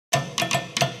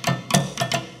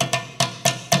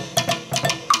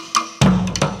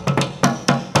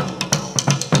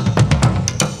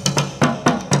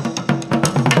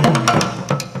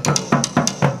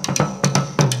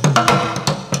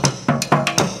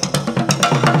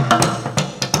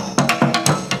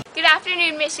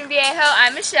afternoon, Mission Viejo.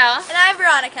 I'm Michelle. And I'm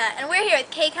Veronica, and we're here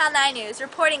with KCAL 9 News,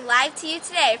 reporting live to you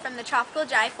today from the tropical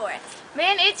dry forest.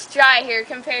 Man, it's dry here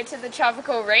compared to the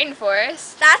tropical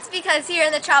rainforest. That's because here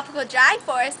in the tropical dry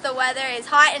forest, the weather is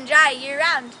hot and dry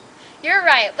year-round. You're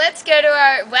right. Let's go to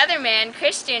our weatherman,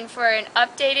 Christian, for an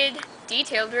updated,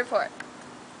 detailed report.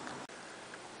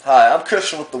 Hi, I'm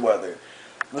Christian with the weather.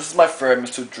 This is my friend,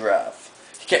 Mr. Giraffe.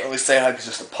 He can't really say how he's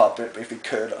just a puppet, but if he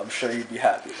could, I'm sure he'd be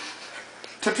happy.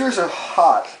 Temperatures are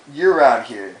hot year-round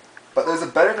here, but there's a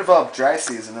better developed dry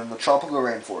season in the tropical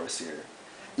rainforest here.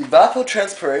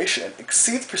 Evapotranspiration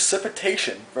exceeds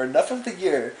precipitation for enough of the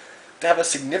year to have a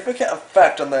significant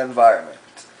effect on the environment.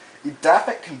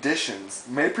 Edaphic conditions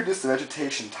may produce the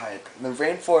vegetation type in the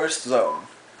rainforest zone.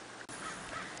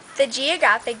 The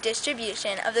geographic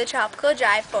distribution of the tropical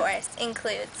dry forest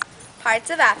includes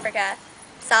parts of Africa,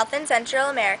 South and Central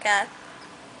America,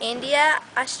 India,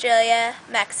 Australia,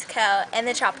 Mexico, and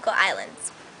the tropical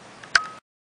islands.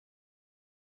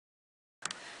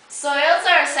 Soils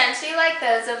are essentially like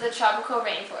those of the tropical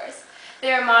rainforest.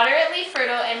 They are moderately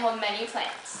fertile and hold many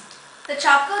plants. The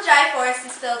tropical dry forest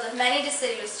is filled with many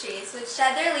deciduous trees, which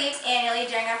shed their leaves annually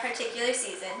during a particular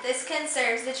season. This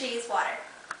conserves the trees' water.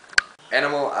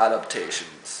 Animal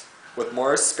adaptations. With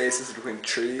more spaces between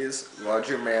trees,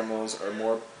 larger mammals are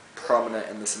more prominent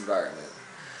in this environment.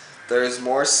 There is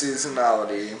more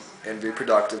seasonality in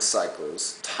reproductive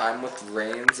cycles, time with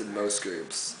rains in most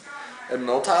groups. In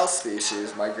motile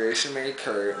species, migration may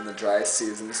occur in the dry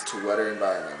seasons to wetter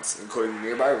environments, including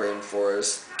nearby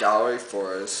rainforests, gallery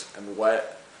forests, and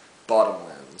wet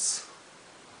bottomlands.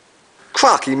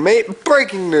 Crocky, mate,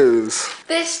 breaking news!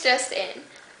 This just in.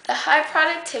 The high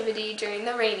productivity during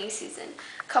the rainy season,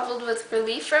 coupled with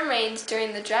relief from rains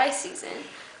during the dry season,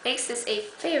 makes this a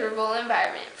favorable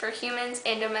environment for humans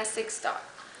and domestic stock.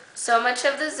 So much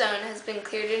of the zone has been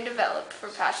cleared and developed for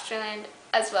pastureland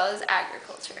as well as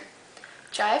agriculture.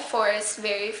 Dry forests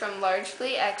vary from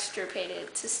largely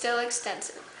extirpated to still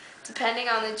extensive, depending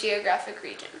on the geographic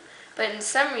region, but in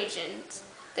some regions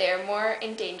they are more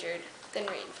endangered than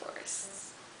rainforests.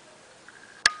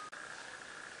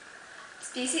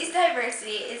 Species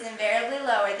diversity is invariably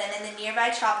lower than in the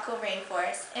nearby tropical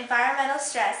rainforest. Environmental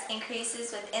stress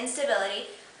increases with instability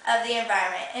of the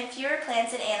environment, and fewer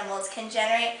plants and animals can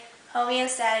generate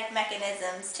homeostatic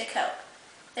mechanisms to cope.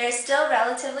 There is still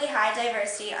relatively high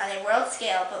diversity on a world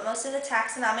scale, but most of the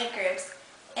taxonomic groups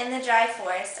in the dry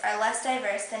forest are less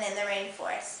diverse than in the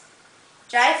rainforest.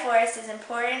 Dry forest is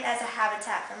important as a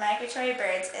habitat for migratory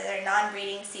birds in their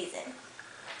non-breeding season.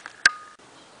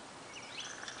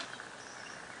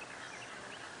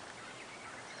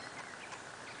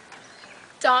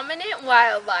 Dominant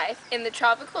wildlife in the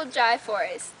tropical dry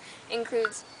forest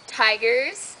includes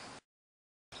tigers,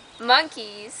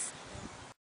 monkeys,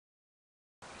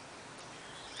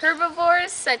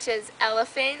 herbivores such as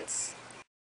elephants,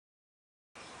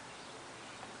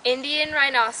 Indian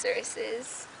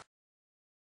rhinoceroses,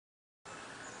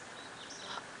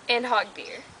 and hog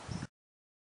deer.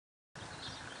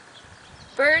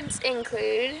 Birds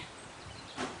include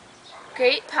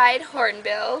great pied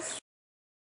hornbills,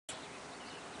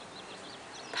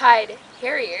 pied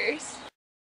harriers,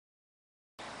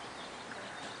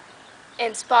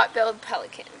 and spot-billed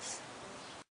pelicans.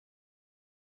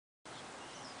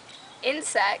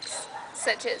 Insects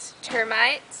such as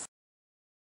termites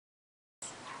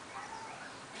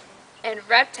and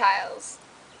reptiles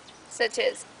such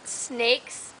as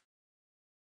snakes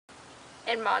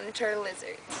and monitor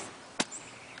lizards.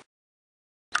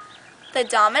 The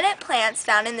dominant plants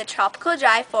found in the tropical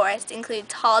dry forest include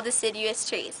tall deciduous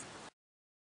trees.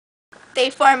 They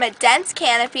form a dense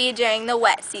canopy during the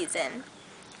wet season.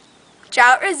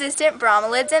 Drought-resistant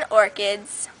bromeliads and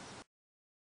orchids,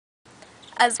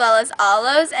 as well as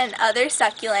aloes and other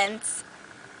succulents,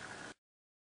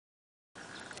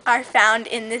 are found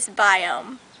in this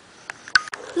biome.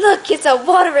 Look, it's a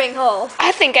watering hole!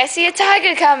 I think I see a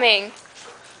tiger coming!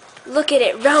 Look at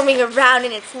it roaming around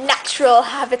in its natural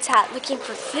habitat looking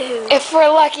for food. If we're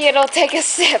lucky, it'll take a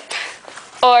sip.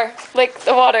 Or lick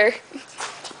the water.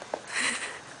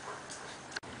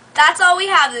 That's all we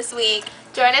have this week.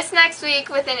 Join us next week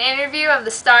with an interview of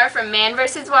the star from Man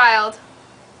vs. Wild.